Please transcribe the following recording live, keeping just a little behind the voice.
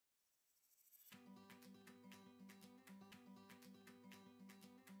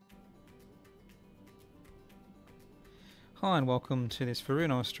Hi and welcome to this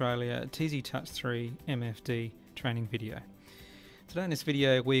Furuno Australia TZtouch3 MFD training video. Today in this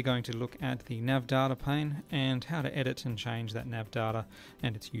video we're going to look at the Nav Data Pane and how to edit and change that nav data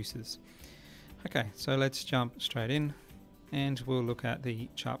and its uses. Okay, so let's jump straight in and we'll look at the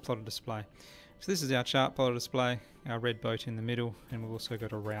chart plotter display. So this is our chart plotter display, our red boat in the middle, and we've also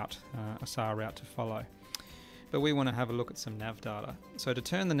got a route, a SAR route to follow. But we want to have a look at some nav data. So to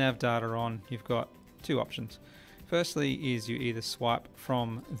turn the nav data on, you've got two options. Firstly is you either swipe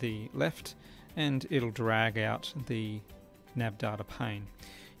from the left and it'll drag out the Nav Data Pane.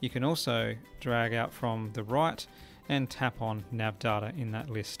 You can also drag out from the right and tap on Nav Data in that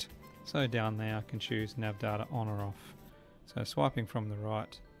list. So down there I can choose Nav Data on or off. So swiping from the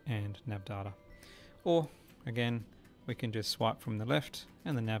right and Nav Data. Or again, we can just swipe from the left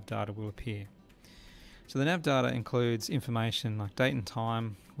and the Nav Data will appear. So the nav data includes information like date and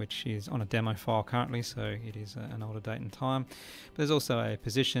time, which is on a demo file currently, so it is an older date and time. But there's also a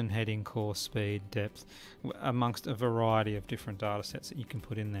position, heading, course, speed, depth, amongst a variety of different data sets that you can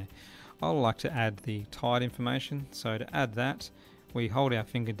put in there. I would like to add the tide information. So to add that, we hold our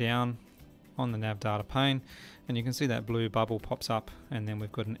finger down on the nav data pane, and you can see that blue bubble pops up, and then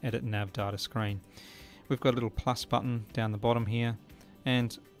we've got an edit nav data screen. We've got a little plus button down the bottom here,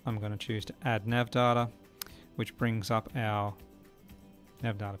 and I'm going to choose to add nav data, which brings up our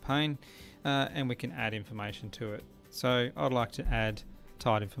Nav Data Pane, and we can add information to it. So I'd like to add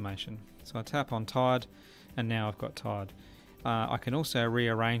tide information. So I tap on tide, and now I've got tide. I can also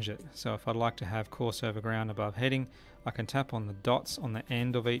rearrange it. So if I'd like to have course over ground above heading, I can tap on the dots on the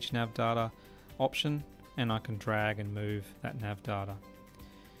end of each nav data option, and I can drag and move that nav data.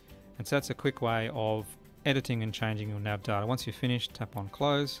 And so that's a quick way of editing and changing your nav data. Once you're finished, tap on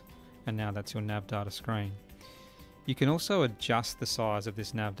close, and now that's your nav data screen. You can also adjust the size of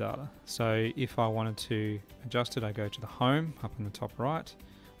this nav data. So if I wanted to adjust it, I go to the home up in the top right,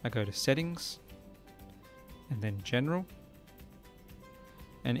 I go to settings, and then general.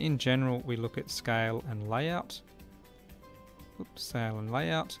 And in general, we look at scale and layout. Oops, scale and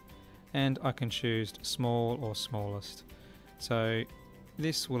layout, and I can choose small or smallest. So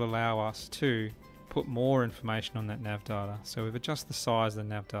this will allow us to put more information on that nav data. So we've adjusted the size of the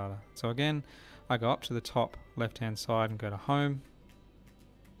nav data. So again, I go up to the top left hand side and go to home.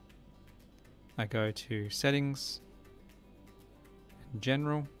 I go to settings,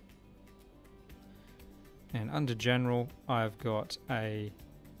 general, and under general I've got a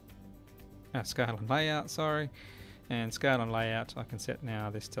scale and layout, and scale and layout I can set now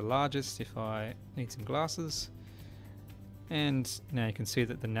this to largest if I need some glasses. And now you can see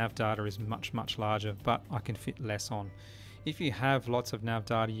that the nav data is much larger, but I can fit less on. If you have lots of nav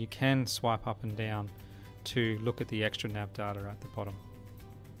data, you can swipe up and down to look at the extra nav data at the bottom.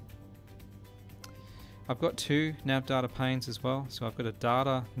 I've got two nav data panes as well. So I've got a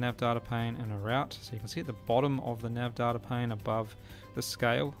data nav data pane and a route. So you can see at the bottom of the nav data pane above the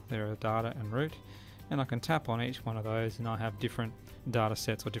scale, there are data and route. And I can tap on each one of those and I have different data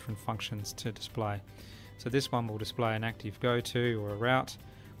sets or different functions to display. So this one will display an active go-to or a route,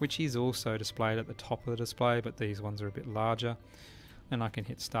 which is also displayed at the top of the display, but these ones are a bit larger. And I can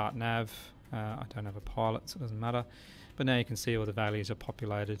hit start nav. I don't have a pilot, so it doesn't matter. But now you can see all the values are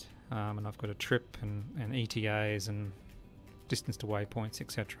populated, and I've got a trip and ETAs and distance to waypoints,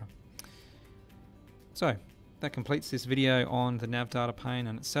 etc. So that completes this video on the Nav Data Pane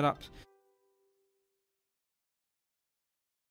and its setup.